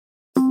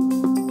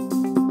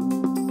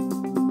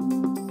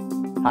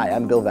Hi,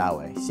 I'm Bill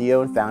Valway,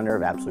 CEO and founder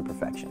of Absolute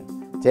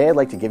Perfection. Today I'd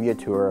like to give you a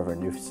tour of our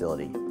new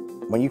facility.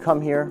 When you come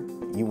here,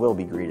 you will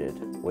be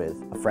greeted with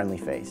a friendly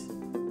face,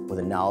 with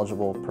a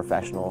knowledgeable,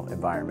 professional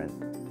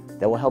environment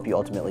that will help you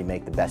ultimately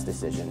make the best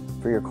decision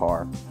for your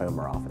car, home,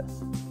 or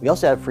office. We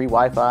also have free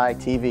Wi-Fi,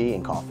 TV,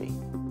 and coffee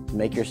to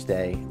make your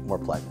stay more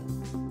pleasant.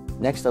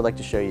 Next, I'd like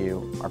to show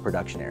you our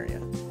production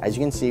area. As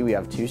you can see, we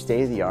have two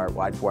state-of-the-art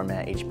wide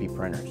format HP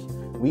printers.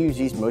 We use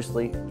these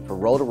mostly for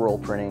roll-to-roll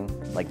printing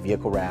like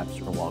vehicle wraps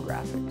or wall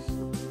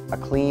graphics. A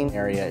clean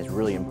area is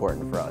really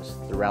important for us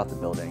throughout the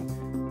building,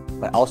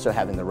 but also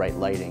having the right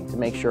lighting to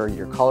make sure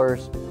your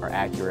colors are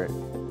accurate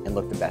and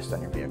look the best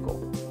on your vehicle.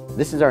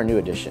 This is our new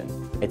addition.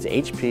 It's an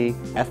HP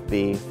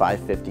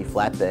FB550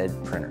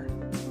 flatbed printer.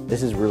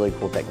 This is really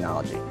cool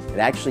technology. It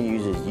actually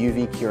uses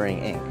UV curing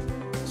ink,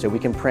 so we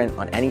can print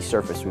on any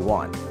surface we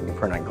want. We can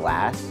print on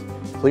glass,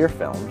 clear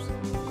films,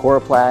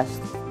 coroplast,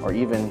 or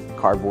even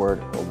cardboard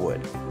or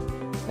wood.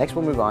 Next,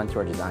 we'll move on to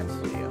our design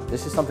studio.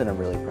 This is something I'm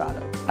really proud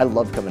of. I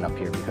love coming up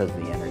here because of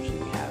the energy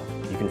we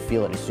have. You can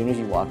feel it as soon as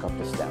you walk up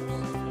the steps.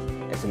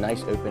 It's a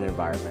nice open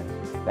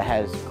environment that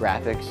has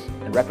graphics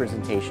and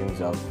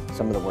representations of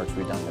some of the works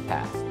we've done in the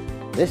past.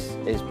 This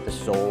is the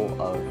soul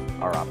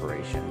of our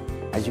operation.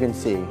 As you can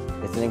see,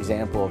 it's an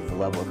example of the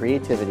level of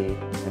creativity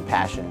and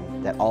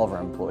passion that all of our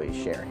employees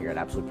share here at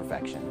Absolute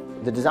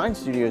Perfection. The design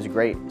studio is a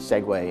great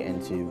segue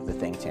into the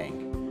think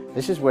tank.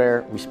 This is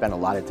where we spend a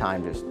lot of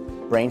time just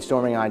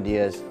brainstorming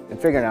ideas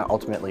and figuring out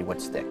ultimately what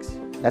sticks.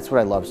 That's what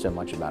I love so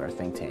much about our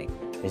think tank,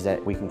 is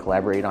that we can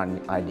collaborate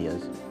on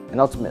ideas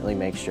and ultimately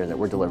make sure that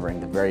we're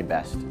delivering the very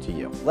best to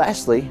you.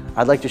 Lastly,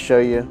 I'd like to show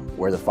you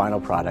where the final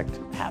product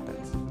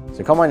happens.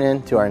 So come on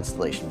in to our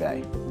installation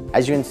bay.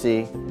 As you can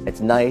see,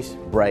 it's nice,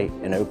 bright,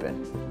 and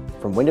open.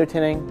 From window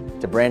tinting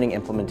to branding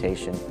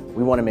implementation,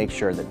 we want to make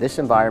sure that this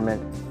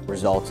environment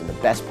results in the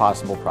best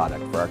possible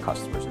product for our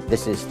customers.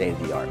 This is state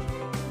of the art.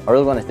 I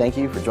really want to thank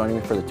you for joining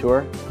me for the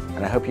tour,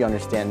 and I hope you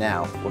understand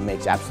now what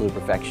makes Absolute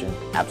Perfection,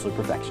 Absolute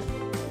Perfection.